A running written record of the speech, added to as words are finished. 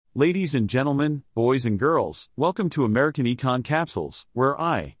Ladies and gentlemen, boys and girls, welcome to American Econ Capsules, where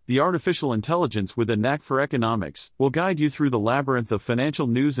I, the artificial intelligence with a knack for economics, will guide you through the labyrinth of financial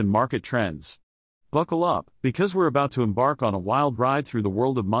news and market trends. Buckle up, because we're about to embark on a wild ride through the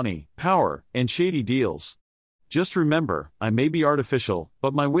world of money, power, and shady deals. Just remember, I may be artificial,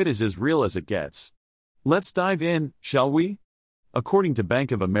 but my wit is as real as it gets. Let's dive in, shall we? According to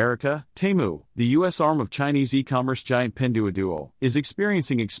Bank of America, Temu, the U.S. arm of Chinese e-commerce giant Pinduoduo, is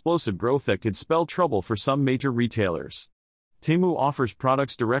experiencing explosive growth that could spell trouble for some major retailers. Temu offers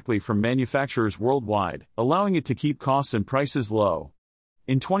products directly from manufacturers worldwide, allowing it to keep costs and prices low.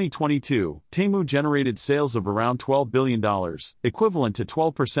 In 2022, Temu generated sales of around $12 billion, equivalent to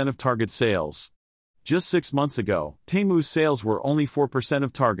 12% of target sales. Just 6 months ago, Temu's sales were only 4%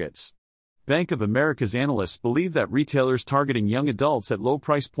 of targets. Bank of America's analysts believe that retailers targeting young adults at low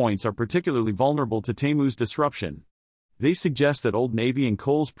price points are particularly vulnerable to Temu's disruption. They suggest that Old Navy and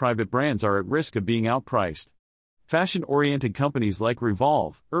Kohl's private brands are at risk of being outpriced. Fashion-oriented companies like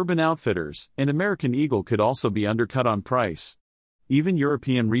Revolve, Urban Outfitters, and American Eagle could also be undercut on price. Even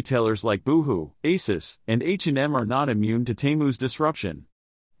European retailers like Boohoo, Asos, and H&M are not immune to Temu's disruption.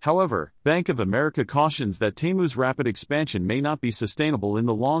 However, Bank of America cautions that Temu's rapid expansion may not be sustainable in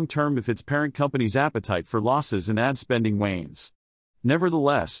the long term if its parent company's appetite for losses and ad spending wanes.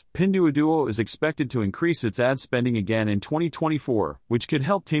 Nevertheless, Pinduoduo is expected to increase its ad spending again in 2024, which could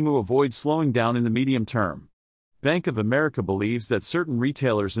help Temu avoid slowing down in the medium term. Bank of America believes that certain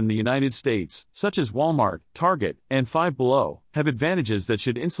retailers in the United States, such as Walmart, Target, and Five Below, have advantages that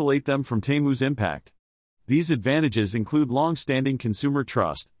should insulate them from Temu's impact. These advantages include long-standing consumer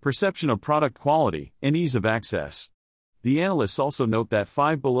trust, perception of product quality, and ease of access. The analysts also note that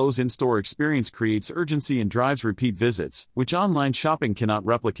Five Below's in-store experience creates urgency and drives repeat visits, which online shopping cannot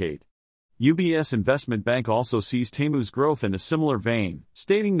replicate. UBS Investment Bank also sees Temu's growth in a similar vein,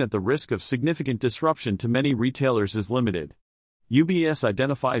 stating that the risk of significant disruption to many retailers is limited. UBS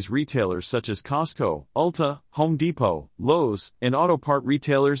identifies retailers such as Costco, ULTA, Home Depot, Lowe's, and auto part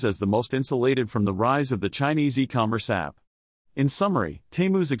retailers as the most insulated from the rise of the Chinese e-commerce app. In summary,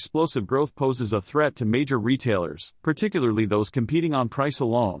 Temu's explosive growth poses a threat to major retailers, particularly those competing on price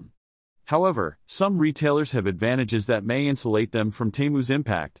alone. However, some retailers have advantages that may insulate them from Temu's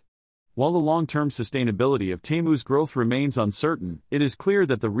impact. While the long-term sustainability of Temu's growth remains uncertain, it is clear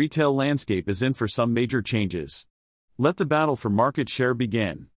that the retail landscape is in for some major changes. Let the battle for market share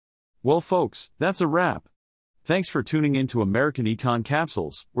begin. Well folks, that's a wrap. Thanks for tuning in to American Econ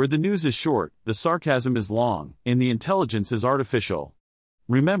Capsules, where the news is short, the sarcasm is long, and the intelligence is artificial.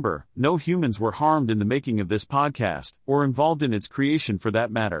 Remember, no humans were harmed in the making of this podcast, or involved in its creation for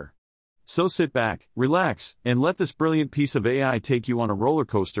that matter. So sit back, relax, and let this brilliant piece of AI take you on a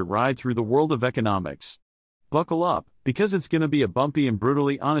rollercoaster ride through the world of economics. Buckle up, because it's gonna be a bumpy and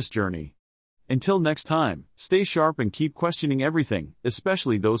brutally honest journey. Until next time, stay sharp and keep questioning everything,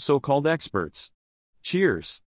 especially those so-called experts. Cheers.